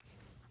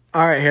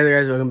All right, hey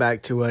there, guys. Welcome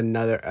back to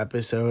another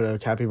episode of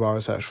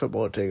Capybara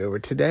Football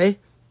Takeover. Today,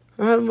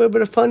 I'm having a little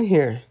bit of fun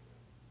here.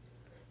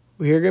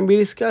 We are going to be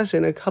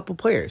discussing a couple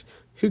players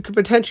who could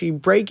potentially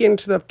break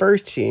into the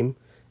first team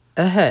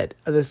ahead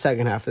of the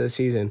second half of the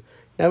season.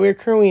 Now, we are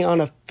currently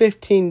on a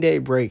 15-day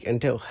break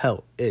until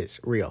hell is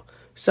real.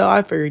 So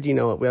I figured, you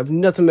know what, we have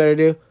nothing better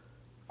to do.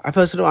 I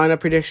posted a lineup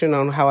prediction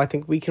on how I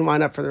think we can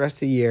line up for the rest of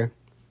the year.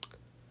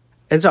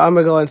 And so I'm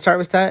going to go and start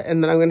with that,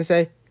 and then I'm going to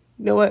say,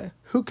 you know what,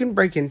 who can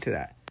break into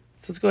that?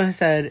 So let's go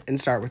ahead and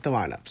start with the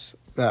lineups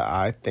that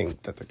I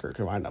think that the crew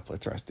can line up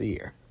with the rest of the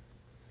year.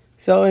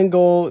 So in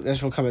goal,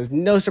 this will come as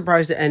no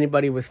surprise to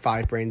anybody with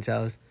 5 brain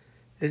cells.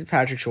 This is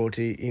Patrick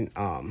Schulte.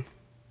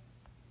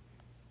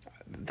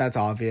 That's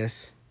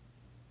obvious.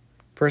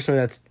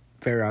 Personally, that's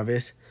very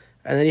obvious.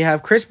 And then you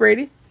have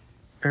Brady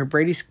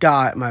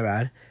Scott, my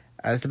bad,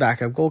 as the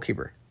backup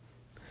goalkeeper.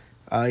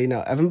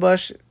 Evan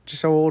Bush,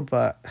 just so old,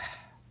 but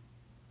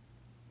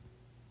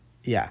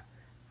yeah.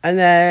 And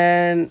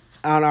then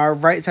on our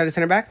right side of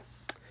center back,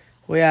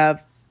 we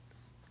have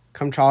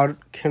Control.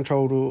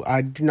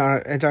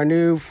 It's our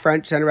new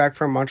French center back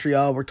from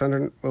Montreal, worked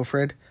under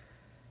Wilfred.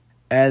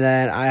 And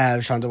then I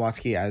have Sean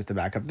Zawatsky as the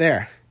backup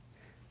there.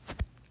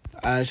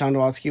 Sean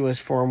Zawatsky was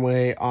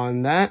formerly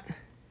on that.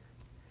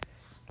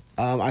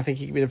 I think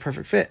he could be the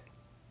perfect fit.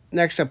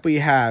 Next up, we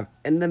have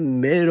in the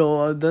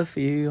middle of the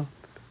field,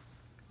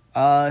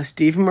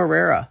 Steven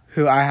Moreira,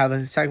 who I have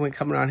a segment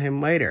coming on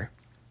him later.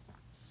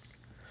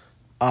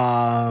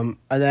 And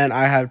then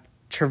I have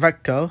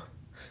Trevetko,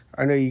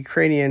 our new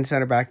Ukrainian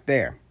center back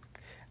there,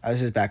 as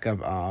his backup.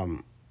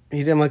 He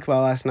didn't look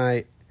well last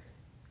night.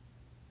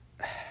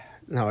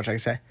 Not much I can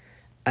say.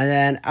 And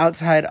then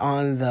outside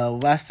on the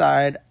left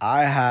side,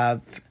 I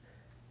have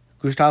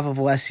Gustavo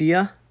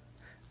Valencia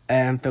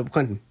and Philip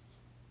Quinton.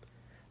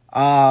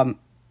 I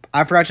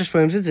forgot Josh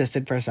Williams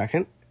existed for a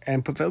second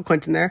and put Philip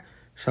Quinton there.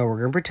 So we're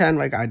going to pretend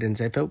like I didn't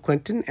say Philip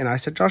Quinton and I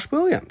said Josh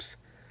Williams.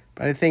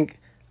 But I think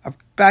a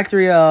back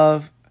three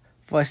of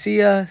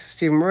Valencia,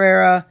 Steven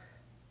Moreira,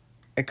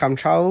 and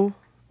Kamchau.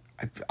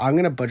 I'm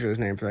going to butcher his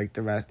name for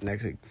the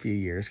next few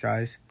years,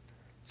 guys.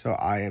 So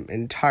I am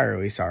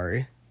entirely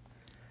sorry.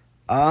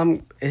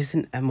 Is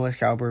an MLS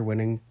caliber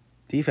winning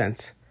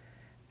defense.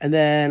 And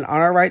then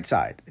on our right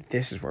side,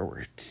 this is where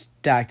we're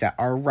stacked at.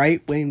 Our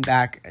right wing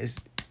back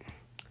is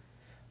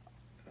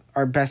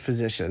our best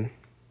position.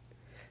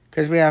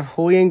 Because we have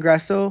Julian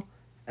Gressel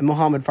and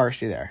Mohamed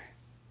Farsi there.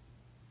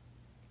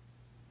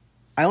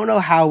 I don't know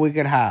how we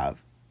could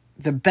have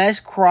the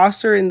best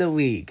crosser in the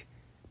league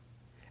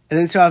and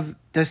then still have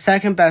the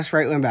second best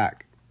right wing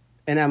back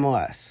in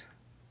MLS.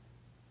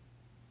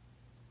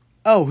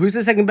 Oh, who's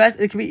the second best?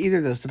 It could be either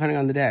of those, depending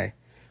on the day.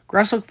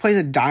 Gressel plays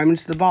a dime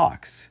into the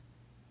box.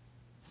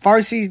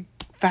 Farsi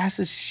fast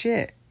as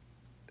shit.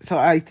 So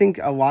I think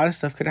a lot of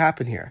stuff could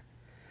happen here.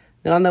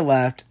 Then on the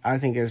left, I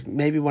think is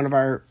maybe one of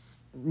our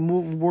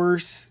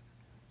worst,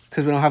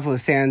 because we don't have Will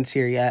Sands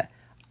here yet.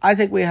 I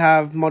think we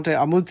have Monte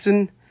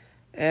Amundsen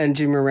and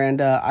Jimmy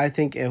Miranda. I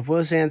think if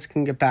Will Sands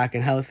can get back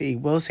and healthy,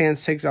 Will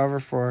Sands takes over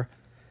for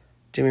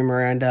Jimmy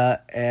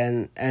Miranda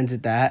and ends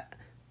at that.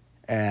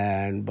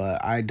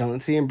 But I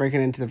don't see him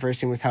breaking into the first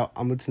team with how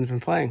Amundsen's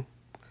been playing.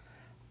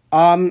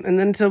 And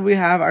then so we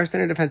have our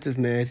center defensive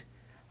mid.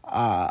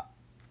 Both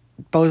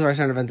of our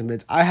center defensive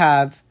mids. I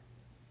have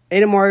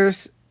Aidan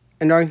Morris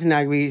and Darlington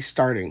Nagbe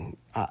starting.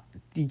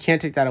 You can't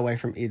take that away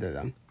from either of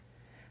them.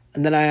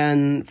 And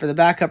then for the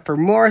backup for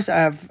Morris, I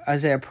have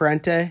Isaiah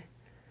Parente.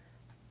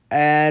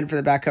 And for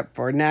the backup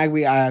for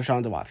Nagbe, I have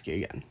Sean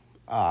Zawatsky again.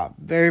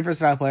 Very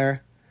versatile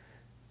player.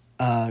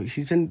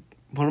 He's been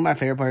one of my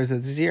favorite players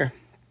this year.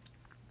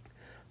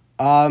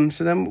 So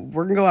then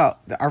we're going to go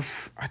out. Our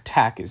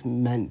attack is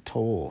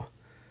mental.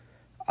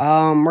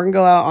 We're going to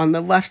go out on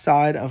the left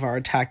side of our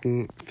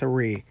attacking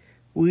three.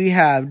 We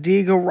have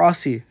Diego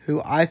Rossi,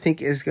 who I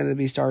think is going to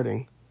be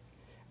starting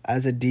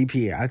as a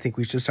DP. I think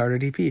we should start a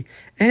DP.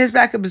 And his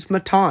backup is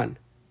Matan.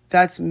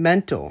 That's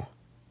mental.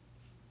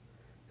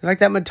 The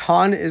fact that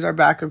Matan is our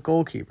backup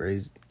goalkeeper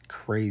is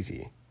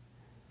crazy.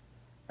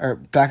 Or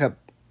backup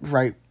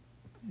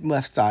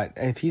left side.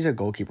 If he's a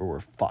goalkeeper,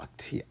 we're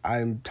fucked.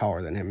 I'm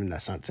taller than him, and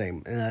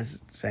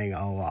that's saying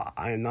a lot.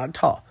 I am not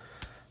tall.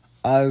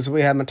 So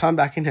we have Matan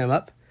backing him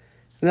up.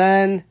 And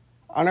then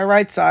on our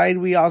right side,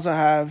 we also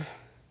have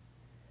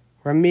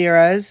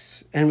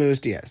Ramirez and Luis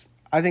Diaz.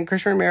 I think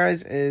Christian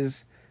Ramirez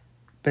has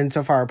been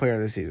so far our player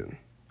of the season.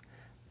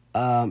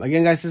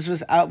 Again, guys, this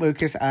was out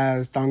Lucas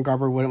as Don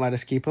Garber wouldn't let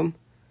us keep him.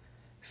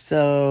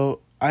 So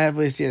I have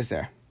Luis Diaz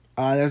there.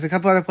 There's a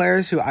couple other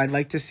players who I'd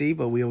like to see,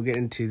 but we will get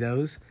into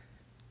those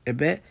in a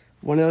bit.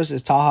 One of those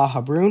is Taha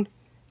Habrun.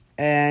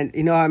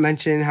 And I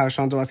mentioned how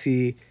Sean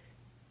Zawatsky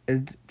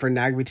for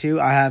Nagbe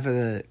too. I have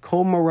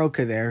Cole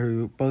Moroka there,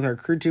 who both are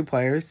Crew 2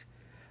 players.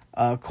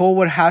 Cole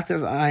would have to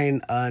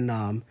sign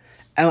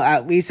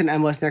at least an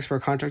MLS Next Pro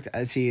contract,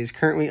 as he is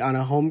currently on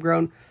a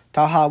homegrown.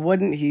 Taha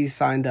wouldn't. He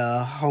signed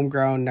a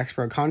homegrown Next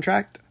Pro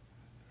contract.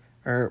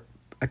 Or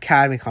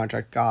academy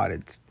contract. God,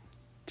 it's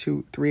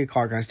 3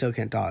 o'clock and I still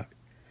can't talk.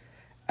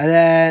 And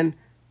then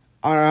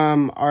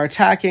Our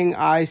attacking,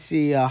 I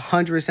see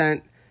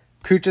 100%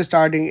 Kucha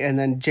starting and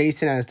then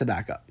Jason as the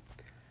backup.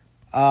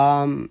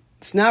 So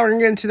now we're going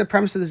to get into the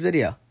premise of this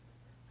video.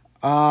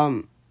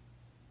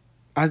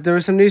 There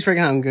was some news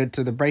breaking out. I'm good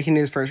to the breaking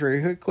news first,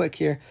 very quick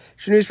here.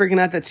 Some news breaking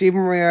out that Steven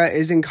Moreira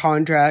is in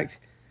contract,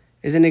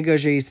 is in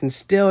negotiation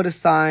still to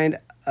sign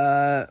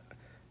a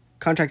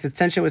contract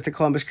extension with the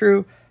Columbus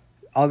Crew.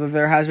 Although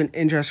there has been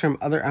interest from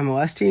other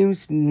MLS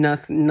teams,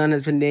 none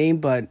has been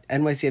named, but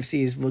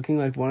NYCFC is looking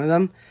like one of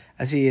them,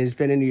 as he has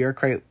been in New York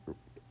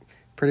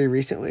pretty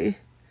recently.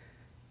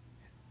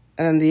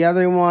 And then the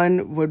other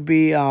one would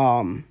be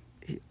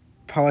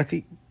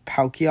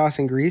Paukios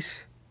in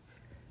Greece.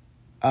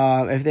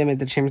 If they made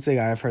the Champions League,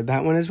 I've heard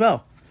that one as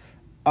well.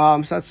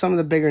 So that's some of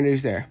the bigger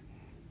news there.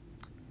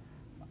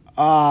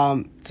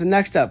 So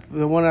next up,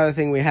 the one other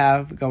thing we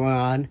have going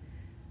on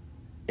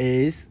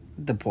is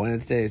the point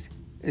of today's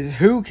is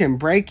who can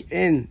break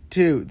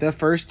into the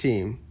first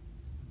team.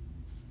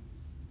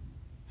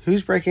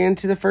 Who's breaking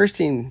into the first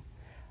team?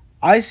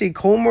 I see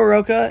Cole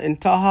Moroka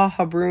and Taha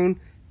Habrun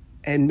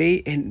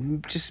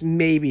and just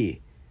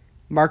maybe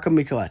Marco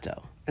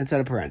Micheletto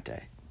instead of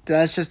Parente.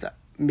 That's just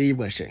me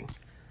wishing.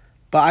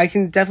 But I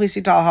can definitely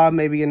see Taha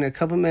maybe getting a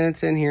couple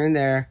minutes in here and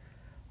there.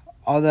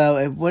 Although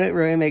it wouldn't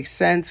really make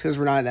sense because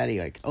we're not in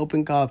any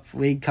Open Cup,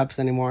 League Cups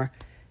anymore.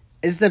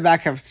 It's the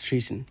back half of the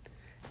season.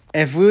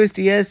 If Luis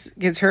Diaz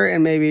gets hurt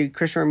and maybe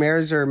Christian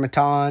Ramirez or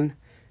Matan,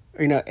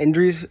 or,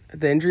 injuries,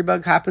 the injury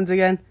bug happens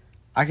again,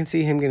 I can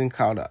see him getting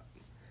called up.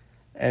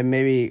 And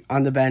maybe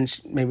on the bench,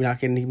 maybe not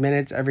getting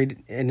minutes every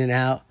in and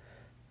out.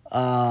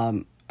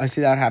 I see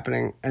that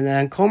happening. And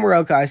then Cole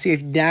Moroka, I see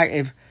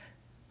if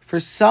for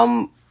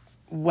some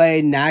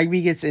way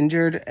Nagby gets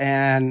injured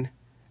and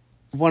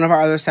one of our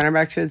other center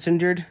backs gets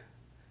injured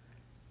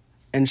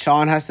and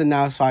Sean has to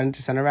now slide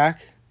into center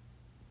back,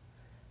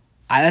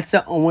 that's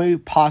the only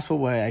possible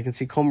way I can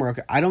see Cole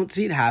Moroka. I don't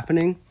see it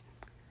happening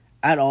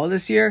at all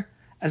this year.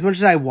 As much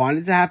as I want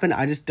it to happen,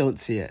 I just don't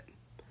see it.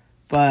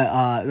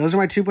 But those are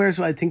my two players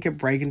who I think could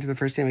break into the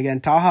first team again.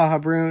 Taha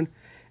Habrun,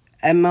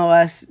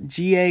 MLS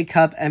GA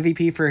Cup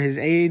MVP for his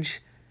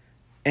age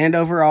and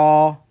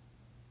overall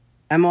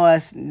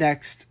MLS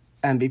Next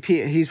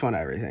MVP. He's won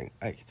everything.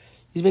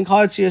 He's been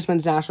called to U.S.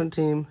 men's national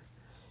team.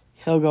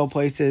 He'll go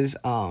places.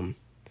 Cole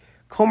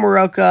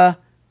Moroka,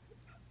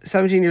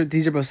 17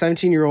 these are both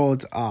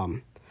 17-year-olds.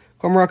 Cole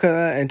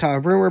Moroka and Taha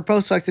Habrun were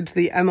both selected to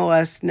the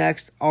MLS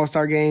Next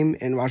All-Star game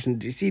in Washington,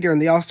 D.C. during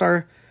the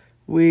All-Star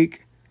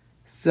week.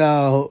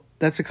 So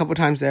that's a couple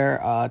times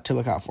there to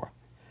look out for.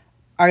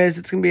 All right, guys,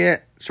 it's going to be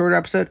a shorter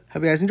episode.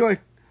 Hope you guys enjoyed.